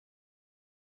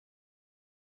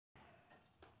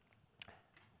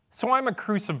So I'm a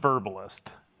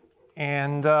cruciverbalist,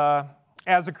 and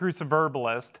as a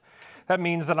cruciverbalist, that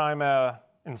means that I'm an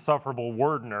insufferable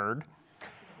word nerd.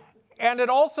 And it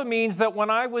also means that when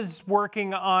I was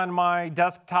working on my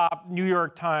desktop New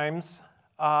York Times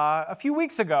a few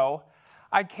weeks ago,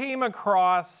 I came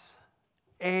across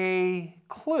a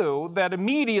clue that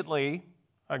immediately,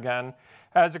 again,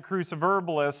 as a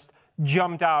cruciverbalist,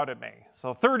 jumped out at me.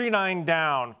 So 39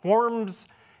 down, forms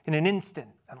in an instant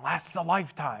and lasts a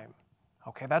lifetime.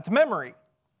 Okay, that's memory.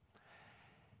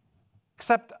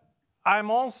 Except I'm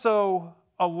also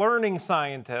a learning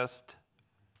scientist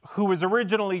who was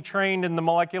originally trained in the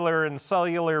molecular and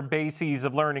cellular bases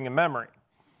of learning and memory.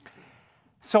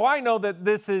 So I know that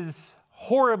this is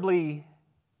horribly,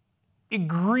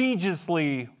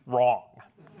 egregiously wrong.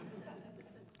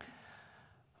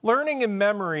 Learning and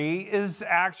memory is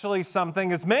actually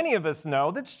something, as many of us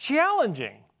know, that's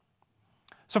challenging.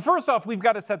 So first off, we've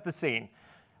got to set the scene.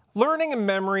 Learning and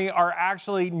memory are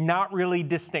actually not really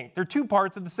distinct. They're two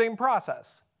parts of the same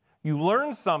process. You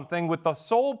learn something with the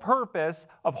sole purpose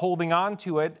of holding on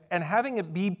to it and having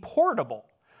it be portable.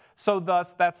 So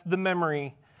thus, that's the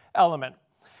memory element.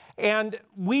 And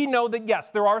we know that,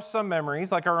 yes, there are some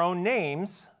memories, like our own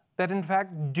names, that in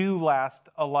fact do last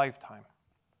a lifetime.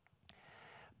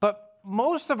 But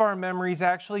most of our memories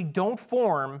actually don't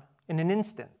form in an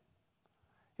instant.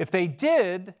 If they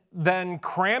did, then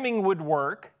cramming would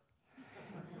work,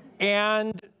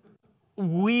 and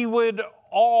we would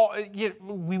all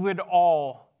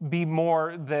be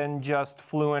more than just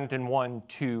fluent in one,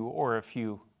 two, or a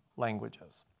few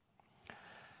languages.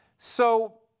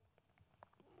 So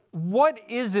what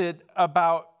is it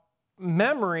about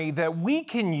memory that we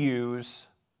can use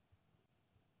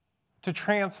to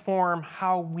transform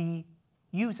how we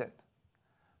use it?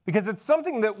 Because it's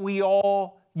something that we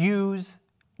all use,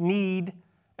 need,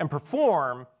 and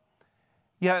perform,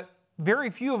 yet very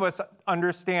few of us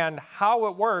understand how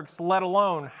it works, let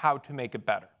alone how to make it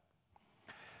better.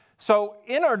 So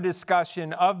in our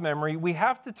discussion of memory, we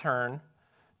have to turn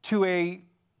to a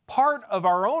part of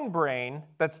our own brain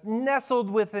that's nestled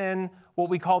within what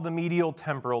we call the medial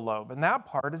temporal lobe, and that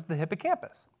part is the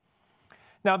hippocampus.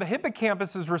 Now, the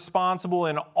hippocampus is responsible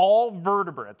in all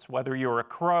vertebrates, whether you're a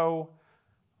crow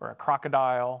or a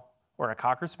crocodile or a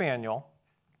cocker spaniel,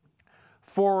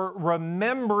 for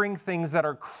remembering things that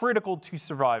are critical to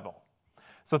survival.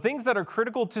 So things that are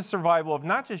critical to survival of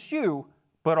not just you,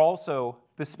 but also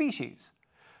the species.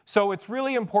 So it's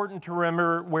really important to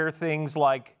remember where things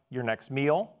like your next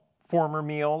meal, former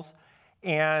meals,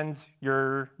 and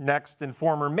your next and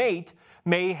former mate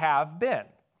may have been.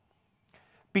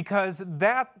 Because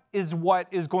that is what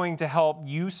is going to help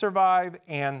you survive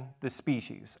and the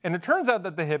species. And it turns out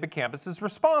that the hippocampus is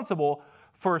responsible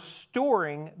for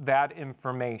storing that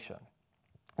information.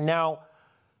 Now,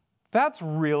 that's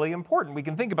really important. We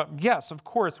can think about, yes, of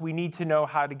course, we need to know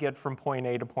how to get from point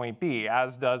A to point B,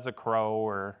 as does a crow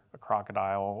or a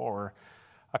crocodile or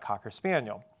a cocker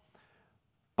spaniel.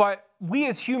 But we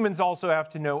as humans also have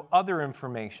to know other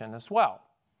information as well.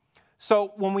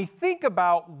 So when we think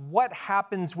about what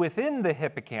happens within the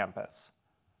hippocampus,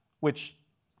 which,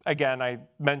 again, I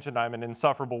mentioned I'm an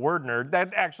insufferable word nerd,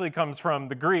 that actually comes from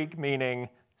the Greek meaning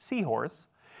seahorse.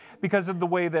 Because of the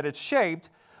way that it's shaped,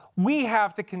 we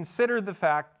have to consider the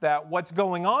fact that what's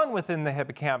going on within the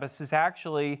hippocampus is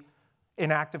actually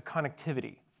an act of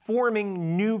connectivity,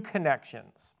 forming new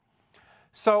connections.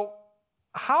 So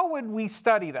how would we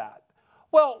study that?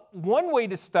 Well, one way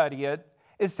to study it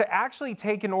is to actually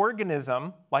take an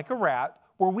organism, like a rat,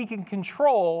 where we can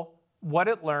control what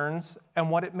it learns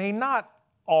and what it may not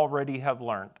already have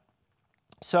learned.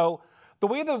 So the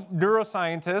way the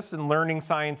neuroscientists and learning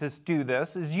scientists do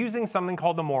this is using something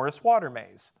called the Morris-Water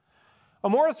maze. A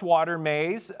Morris-Water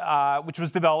maze, which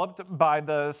was developed by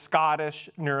the Scottish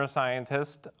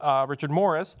neuroscientist Richard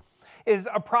Morris, is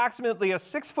approximately a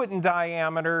 6-foot in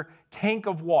diameter tank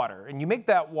of water. And you make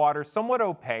that water somewhat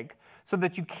opaque so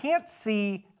that you can't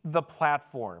see the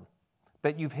platform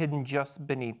that you've hidden just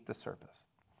beneath the surface.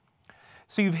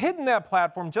 So you've hidden that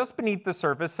platform just beneath the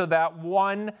surface so that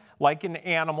one, like an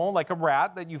animal, like a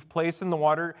rat that you've placed in the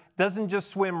water, doesn't just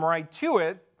swim right to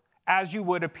it as you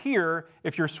would appear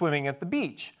if you're swimming at the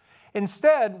beach.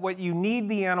 Instead, what you need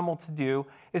the animal to do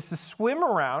is to swim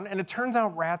around, and it turns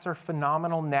out rats are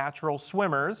phenomenal natural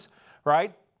swimmers,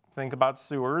 right? Think about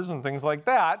sewers and things like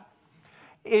that.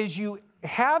 Is you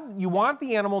want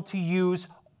the animal to use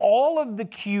all of the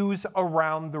cues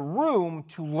around the room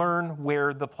to learn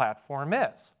where the platform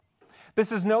is.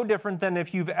 This is no different than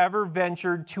if you've ever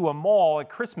ventured to a mall at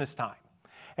Christmas time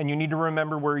and you need to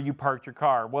remember where you parked your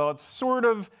car. Well, it's sort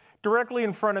of directly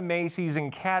in front of Macy's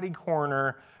and catty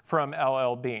corner from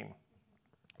LL Bean.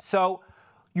 So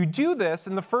you do this,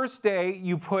 and the first day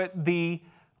you put the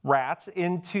rats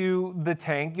into the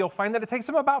tank, you'll find that it takes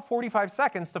them about 45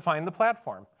 seconds to find the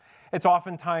platform. It's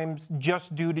oftentimes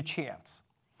just due to chance.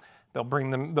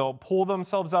 They'll pull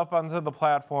themselves up onto the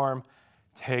platform,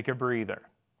 take a breather.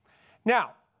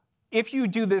 Now, if you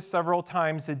do this several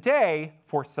times a day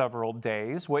for several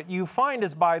days, what you find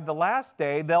is by the last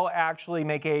day, they'll actually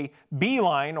make a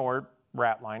beeline, or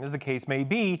rat line as the case may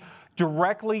be,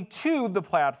 directly to the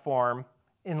platform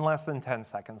in less than 10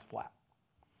 seconds flat.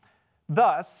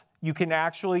 Thus, you can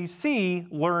actually see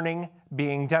learning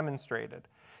being demonstrated.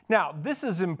 Now, this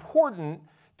is important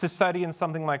to study in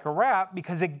something like a rat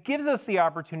because it gives us the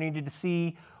opportunity to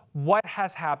see what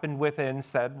has happened within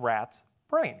said rat's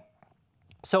brain.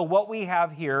 So what we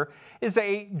have here is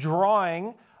a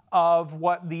drawing of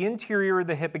what the interior of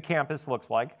the hippocampus looks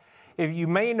like. If you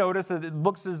may notice that it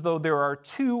looks as though there are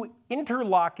two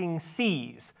interlocking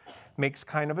C's. Makes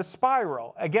kind of a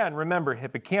spiral. Again, remember,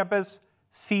 hippocampus,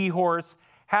 seahorse,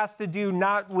 has to do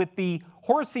not with the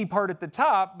horsey part at the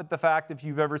top, but the fact, if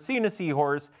you've ever seen a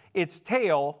seahorse, its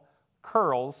tail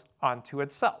curls onto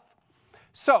itself.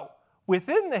 So,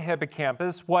 within the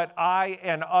hippocampus, what I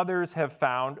and others have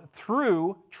found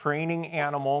through training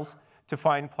animals to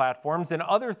find platforms and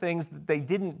other things that they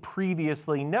didn't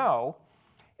previously know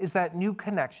is that new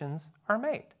connections are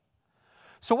made.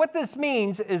 So what this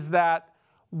means is that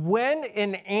when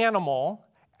an animal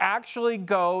actually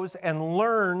goes and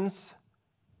learns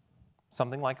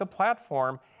something like a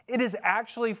platform, it is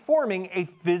actually forming a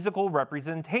physical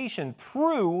representation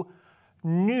through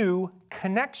new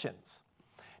connections.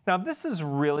 Now, this is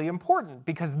really important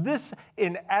because this,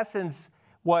 in essence,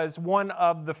 was one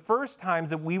of the first times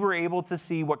that we were able to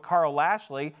see what Carl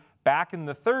Lashley, back in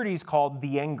the 30s, called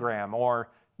the engram, or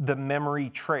the memory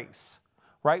trace,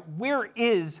 right? Where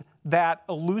is that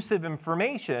elusive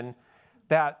information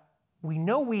that we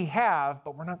know we have,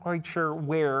 but we're not quite sure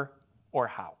where or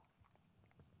how?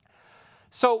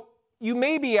 So you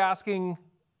may be asking,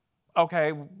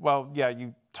 okay, well, yeah,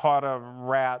 you taught a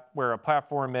rat where a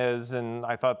platform is, and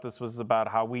I thought this was about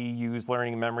how we use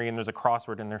learning and memory, and there's a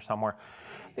crossword in there somewhere.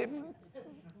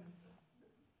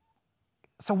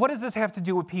 So what does this have to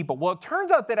do with people? Well, it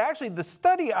turns out that actually the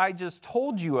study I just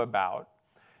told you about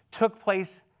took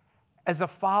place as a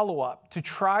follow-up to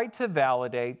try to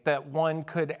validate that one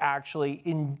could actually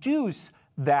induce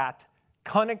that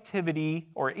connectivity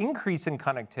or increase in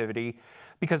connectivity,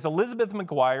 because Elizabeth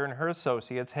McGuire and her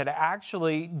associates had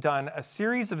actually done a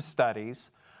series of studies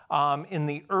in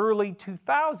the early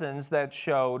 2000s that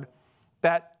showed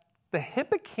that the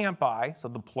hippocampi, so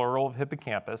the plural of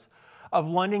hippocampus, of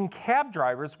London cab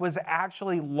drivers was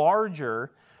actually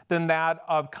larger than that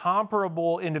of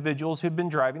comparable individuals who'd been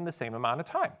driving the same amount of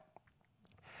time.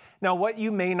 Now, what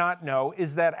you may not know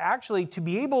is that actually to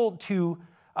be able to,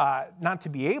 not to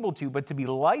be able to, but to be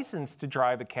licensed to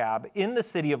drive a cab in the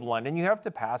City of London, you have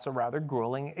to pass a rather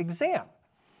grueling exam.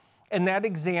 And that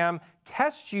exam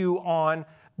tests you on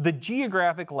the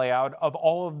geographic layout of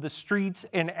all of the streets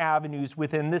and avenues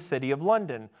within the City of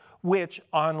London, which,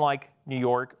 unlike New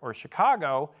York or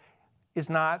Chicago, is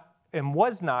not and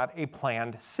was not a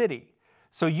planned city.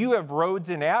 So you have roads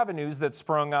and avenues that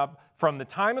sprung up from the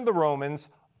time of the Romans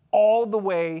all the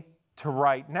way to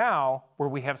right now, where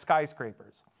we have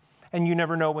skyscrapers. And you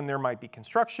never know when there might be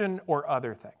construction or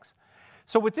other things.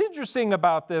 So what's interesting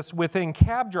about this within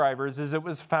cab drivers is it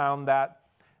was found that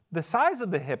the size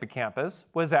of the hippocampus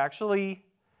was actually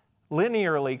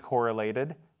linearly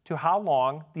correlated to how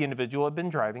long the individual had been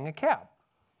driving a cab.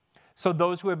 So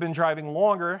those who had been driving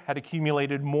longer, had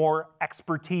accumulated more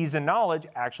expertise and knowledge,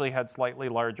 actually had slightly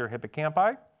larger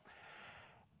hippocampi.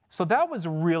 So that was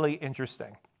really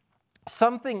interesting.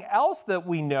 Something else that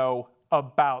we know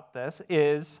about this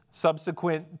is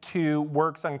subsequent to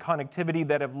works on connectivity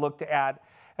that have looked at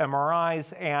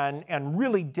MRIs and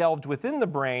really delved within the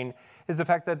brain, is the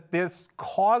fact that this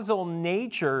causal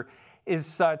nature is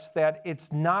such that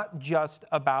it's not just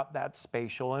about that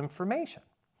spatial information.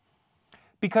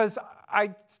 Because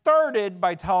I started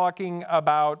by talking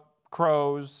about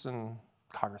crows and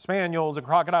cocker spaniels and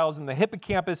crocodiles and the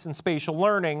hippocampus and spatial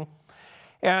learning.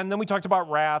 And then we talked about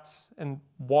rats and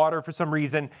water for some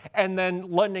reason, and then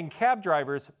London cab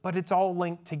drivers, but it's all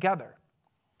linked together.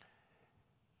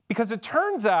 Because it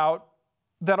turns out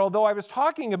that although I was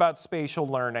talking about spatial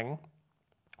learning,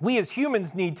 we as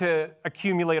humans need to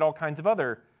accumulate all kinds of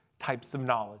other types of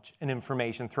knowledge and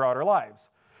information throughout our lives.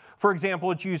 For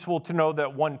example, it's useful to know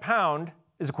that 1 pound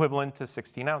is equivalent to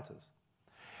 16 ounces.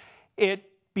 It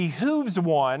behooves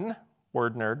one,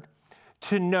 word nerd,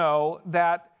 to know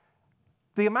that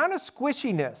the amount of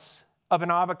squishiness of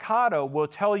an avocado will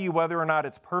tell you whether or not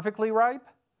it's perfectly ripe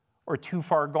or too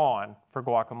far gone for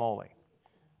guacamole.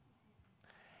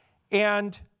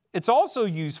 And it's also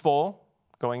useful,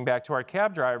 going back to our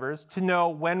cab drivers, to know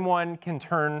when one can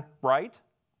turn right.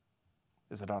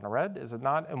 Is it on a red? Is it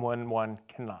not? And when one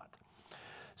cannot.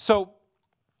 So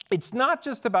it's not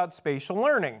just about spatial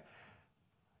learning.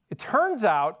 It turns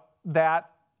out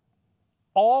that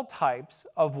all types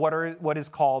of what is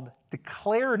called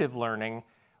declarative learning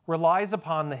relies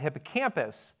upon the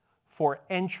hippocampus for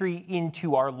entry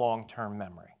into our long-term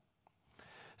memory.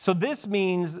 So this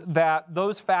means that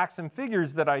those facts and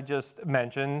figures that I just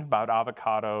mentioned about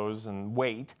avocados and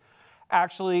weight,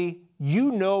 actually,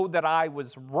 you know that I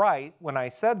was right when I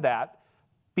said that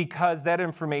because that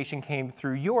information came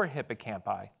through your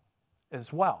hippocampi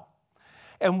as well.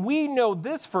 And we know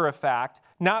this for a fact,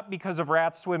 not because of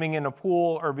rats swimming in a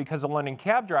pool or because of London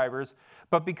cab drivers,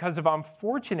 but because of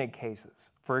unfortunate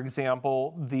cases. For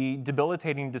example, the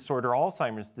debilitating disorder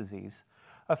Alzheimer's disease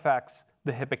affects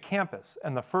the hippocampus.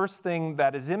 And the first thing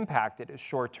that is impacted is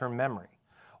short-term memory,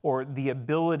 or the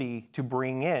ability to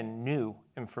bring in new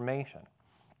information.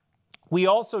 We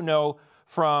also know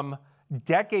from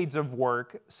decades of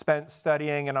work spent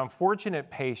studying an unfortunate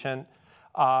patient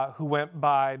who went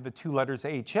by the two letters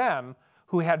HM,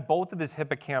 who had both of his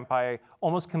hippocampi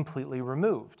almost completely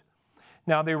removed.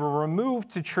 Now, they were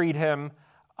removed to treat him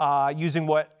using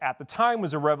what at the time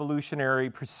was a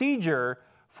revolutionary procedure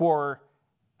for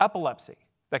epilepsy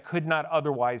that could not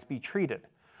otherwise be treated.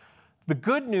 The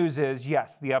good news is,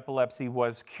 yes, the epilepsy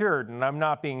was cured, and I'm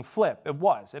not being flip, it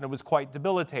was, and it was quite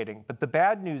debilitating. But the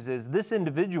bad news is this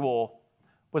individual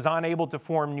was unable to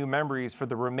form new memories for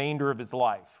the remainder of his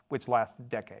life, which lasted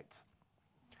decades.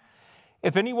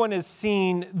 If anyone has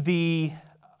seen the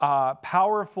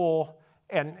powerful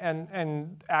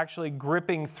and actually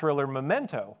gripping thriller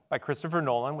Memento by Christopher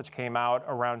Nolan, which came out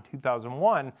around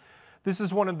 2001, this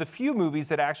is one of the few movies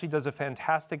that actually does a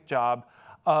fantastic job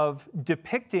of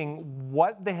depicting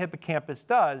what the hippocampus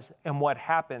does and what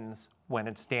happens when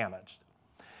it's damaged.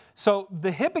 So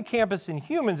the hippocampus in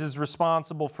humans is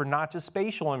responsible for not just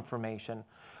spatial information,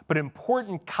 but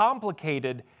important,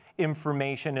 complicated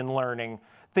information in learning.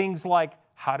 Things like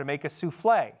how to make a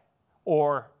souffle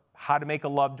or how to make a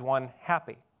loved one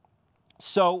happy.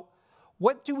 So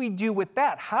what do we do with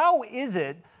that? How is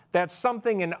it that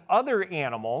something in other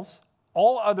animals,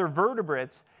 all other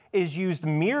vertebrates, is used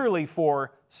merely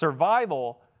for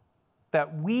survival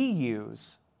that we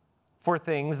use for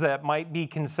things that might be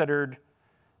considered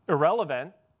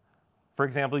irrelevant? For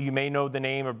example, you may know the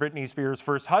name of Britney Spears'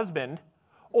 first husband,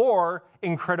 or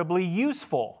incredibly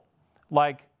useful,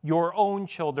 like your own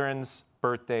children's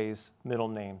birthdays, middle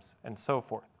names, and so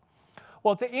forth.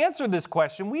 Well, to answer this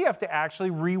question, we have to actually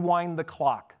rewind the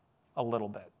clock a little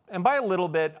bit. And by a little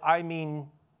bit, I mean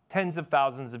tens of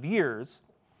thousands of years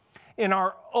in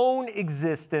our own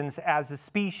existence as a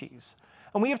species.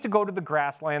 And we have to go to the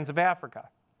grasslands of Africa.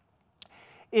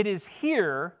 It is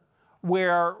here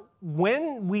where,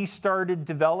 when we started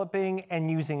developing and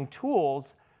using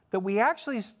tools, that we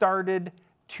actually started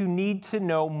to need to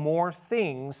know more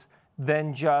things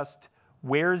than just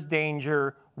where's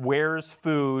danger, where's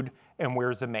food, and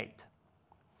where's a mate.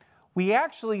 We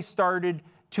actually started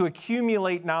to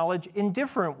accumulate knowledge in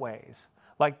different ways,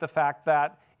 like the fact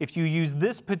that if you use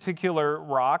this particular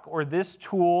rock or this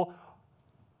tool,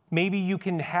 maybe you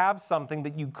can have something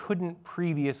that you couldn't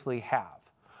previously have,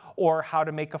 or how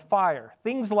to make a fire,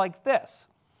 things like this.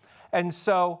 And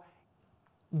so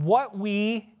what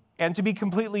we, and to be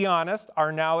completely honest,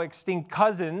 our now extinct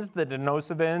cousins, the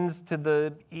Denisovans to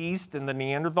the east and the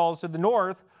Neanderthals to the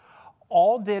north,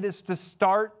 all did is to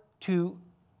start to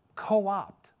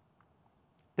co-opt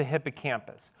the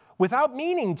hippocampus. Without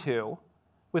meaning to,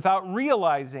 without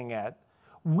realizing it,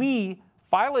 we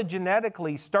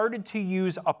phylogenetically started to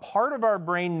use a part of our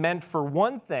brain meant for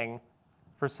one thing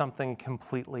for something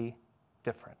completely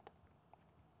different.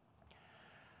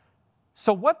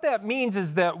 So what that means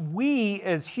is that we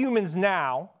as humans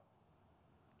now,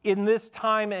 in this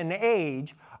time and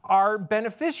age, are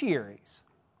beneficiaries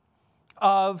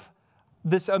of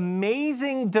this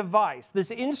amazing device, this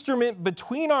instrument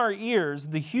between our ears,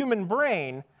 the human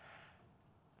brain,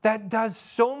 that does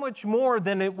so much more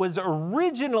than it was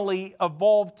originally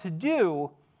evolved to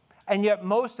do, and yet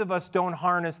most of us don't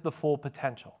harness the full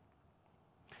potential.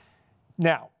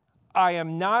 Now, I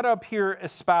am not up here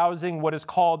espousing what is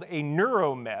called a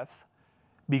neuromyth,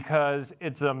 because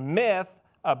it's a myth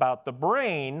about the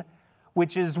brain,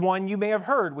 which is one you may have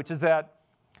heard, which is that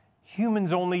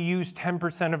humans only use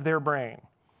 10% of their brain.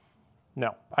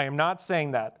 No, I am not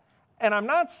saying that. And I'm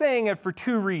not saying it for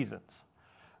two reasons.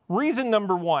 Reason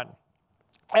number one,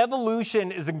 evolution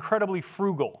is incredibly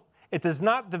frugal. It does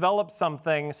not develop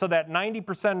something so that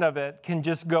 90% of it can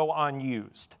just go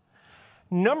unused.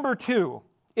 Number two,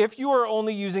 if you are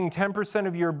only using 10%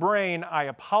 of your brain, I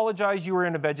apologize, you are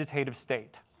in a vegetative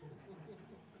state.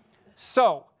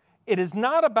 So, it is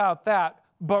not about that,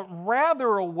 but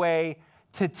rather a way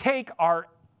to take our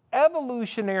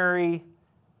evolutionary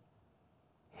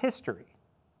history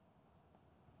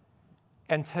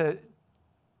and to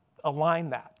align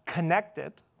that, connect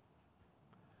it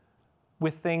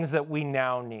with things that we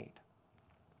now need.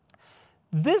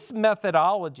 This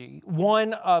methodology,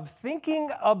 one of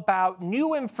thinking about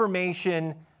new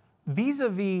information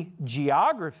vis-a-vis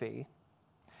geography,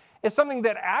 is something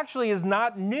that actually is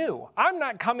not new. I'm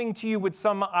not coming to you with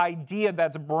some idea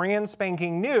that's brand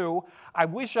spanking new. I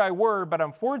wish I were, but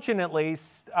unfortunately,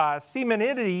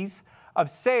 Simonides of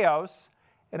Ceos,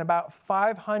 in about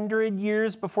 500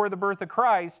 years before the birth of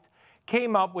Christ,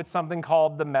 came up with something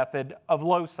called the method of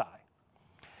loci.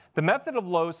 The method of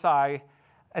loci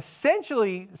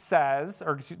essentially says,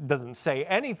 or doesn't say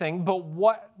anything,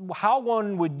 but how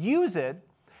one would use it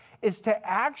is to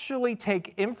actually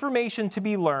take information to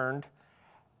be learned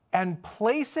and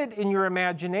place it in your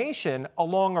imagination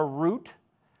along a route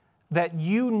that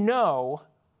you know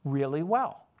really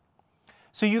well.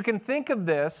 So you can think of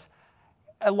this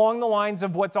along the lines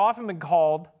of what's often been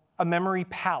called a memory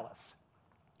palace,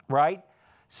 right?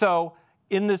 So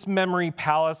in this memory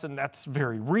palace, and that's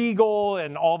very regal,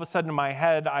 and all of a sudden in my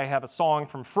head I have a song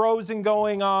from Frozen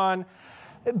going on.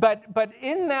 But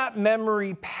in that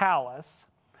memory palace,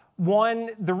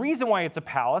 the reason why it's a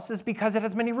palace is because it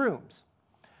has many rooms.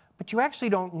 But you actually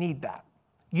don't need that.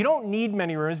 You don't need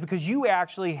many rooms because you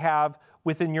actually have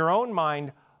within your own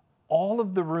mind all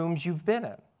of the rooms you've been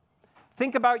in.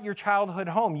 Think about your childhood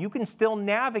home. You can still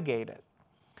navigate it.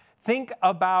 Think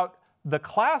about the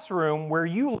classroom where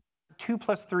you learn 2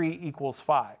 + 3 =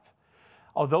 5.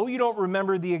 Although you don't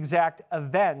remember the exact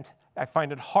event, I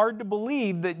find it hard to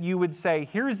believe that you would say,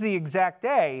 here's the exact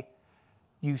day.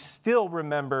 You still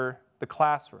remember the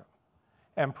classroom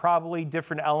and probably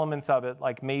different elements of it,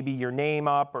 like maybe your name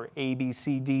up or A, B,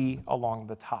 C, D along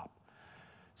the top.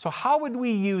 So how would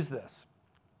we use this?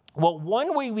 Well,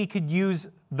 one way we could use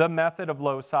the method of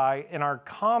loci in our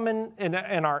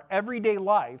in our everyday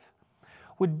life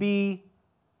would be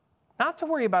not to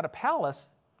worry about a palace,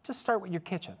 just start with your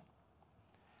kitchen.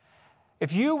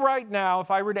 If you right now,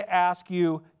 if I were to ask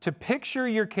you to picture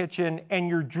your kitchen and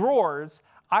your drawers,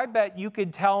 I bet you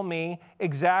could tell me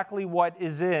exactly what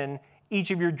is in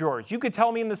each of your drawers. You could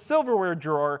tell me in the silverware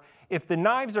drawer if the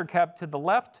knives are kept to the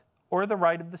left or the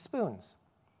right of the spoons.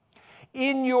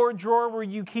 In your drawer where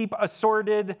you keep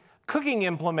assorted cooking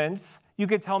implements, you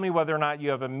could tell me whether or not you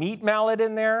have a meat mallet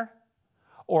in there,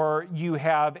 or you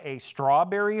have a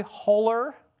strawberry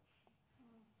huller,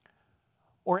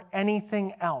 or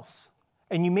anything else.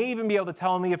 And you may even be able to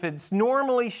tell me if it's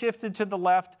normally shifted to the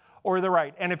left or the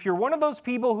right. And if you're one of those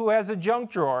people who has a junk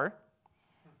drawer,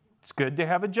 it's good to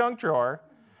have a junk drawer,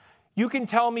 you can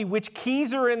tell me which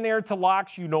keys are in there to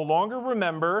locks you no longer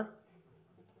remember,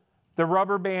 the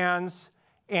rubber bands,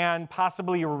 and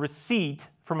possibly a receipt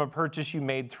from a purchase you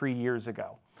made 3 years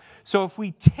ago. So if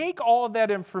we take all of that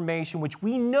information, which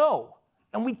we know,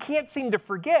 and we can't seem to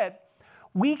forget,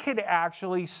 we could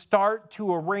actually start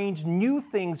to arrange new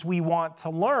things we want to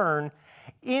learn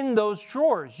in those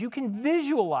drawers. You can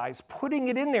visualize putting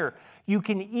it in there. You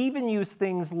can even use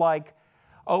things like,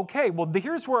 okay, well,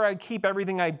 here's where I keep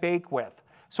everything I bake with.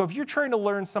 So if you're trying to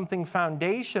learn something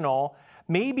foundational,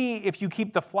 maybe if you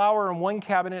keep the flour in one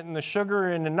cabinet and the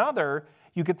sugar in another,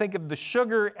 you could think of the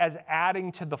sugar as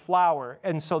adding to the flour.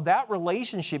 And so that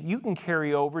relationship you can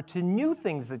carry over to new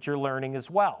things that you're learning as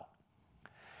well.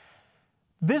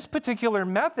 This particular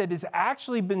method has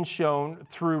actually been shown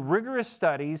through rigorous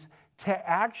studies to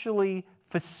actually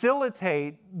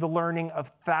facilitate the learning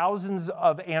of thousands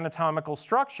of anatomical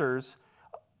structures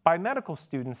by medical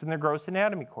students in their gross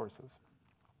anatomy courses.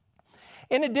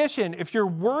 In addition, if you're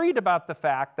worried about the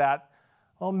fact that,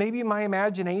 well, maybe my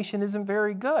imagination isn't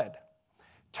very good,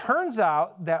 turns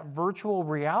out that virtual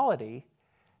reality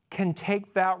can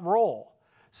take that role.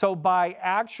 So by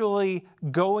actually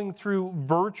going through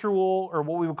virtual, or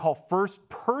what we would call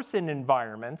first-person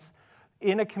environments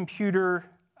in a computer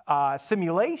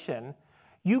simulation,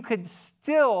 you could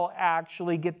still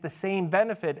actually get the same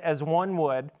benefit as one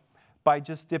would by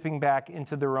just dipping back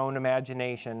into their own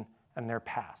imagination and their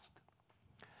past.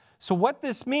 So what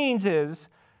this means is,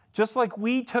 just like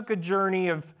we took a journey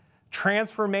of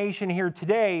transformation here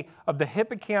today of the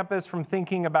hippocampus from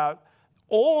thinking about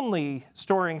only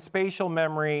storing spatial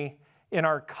memory in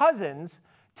our cousins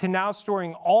to now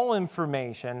storing all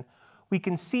information, we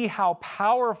can see how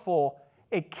powerful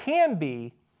it can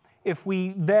be if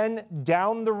we then,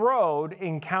 down the road,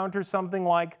 encounter something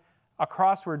like a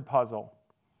crossword puzzle.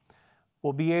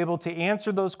 We'll be able to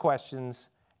answer those questions,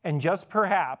 and just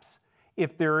perhaps,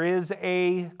 if there is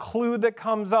a clue that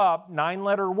comes up,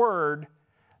 9-letter word,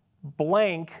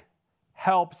 blank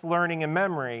helps learning and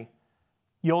memory,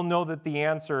 you'll know that the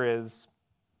answer is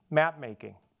map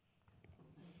making.